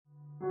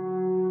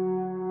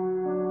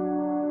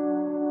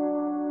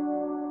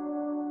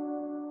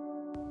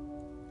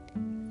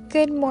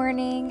Good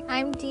morning.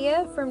 I'm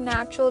Dia from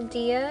Natural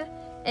Dia,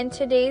 and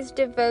today's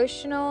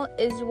devotional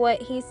is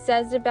what he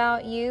says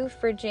about you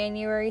for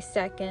January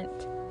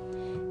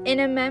 2nd. In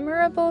a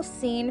memorable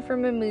scene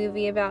from a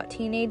movie about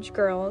teenage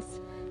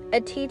girls,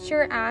 a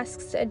teacher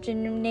asks a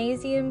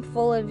gymnasium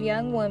full of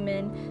young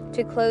women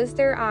to close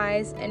their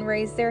eyes and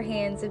raise their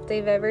hands if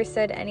they've ever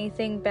said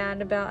anything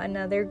bad about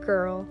another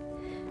girl.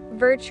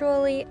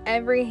 Virtually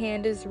every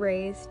hand is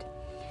raised.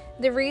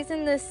 The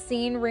reason this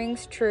scene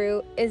rings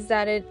true is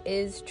that it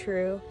is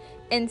true,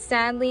 and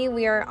sadly,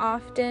 we are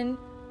often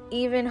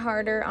even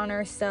harder on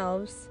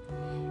ourselves.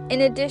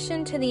 In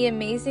addition to the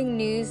amazing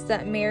news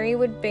that Mary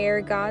would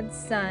bear God's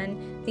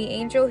Son, the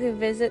angel who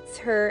visits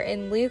her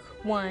in Luke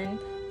 1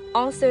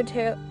 also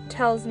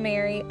tells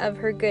Mary of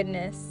her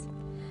goodness,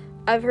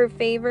 of her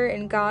favor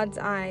in God's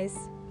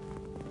eyes.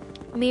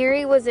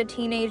 Mary was a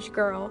teenage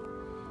girl.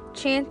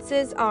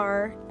 Chances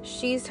are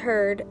she's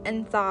heard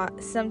and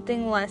thought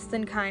something less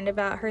than kind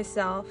about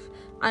herself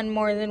on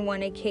more than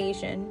one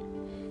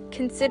occasion.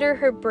 Consider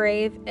her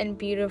brave and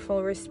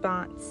beautiful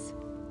response.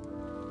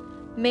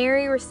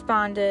 Mary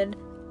responded,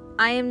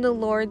 "I am the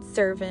Lord's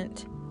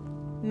servant.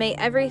 May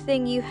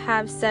everything you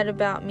have said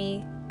about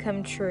me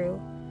come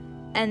true."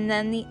 And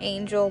then the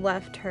angel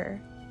left her.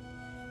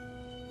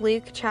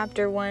 Luke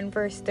chapter 1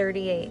 verse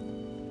 38.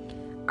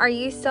 Are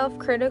you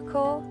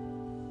self-critical?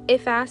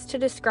 If asked to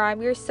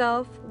describe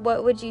yourself,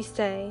 what would you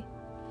say?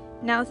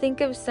 Now think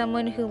of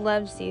someone who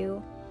loves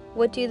you.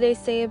 What do they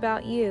say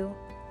about you?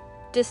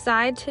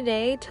 Decide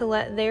today to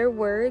let their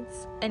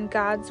words and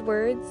God's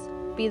words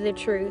be the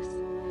truth.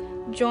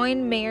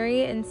 Join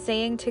Mary in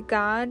saying to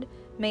God,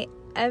 "May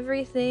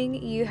everything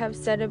you have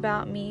said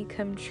about me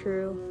come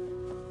true."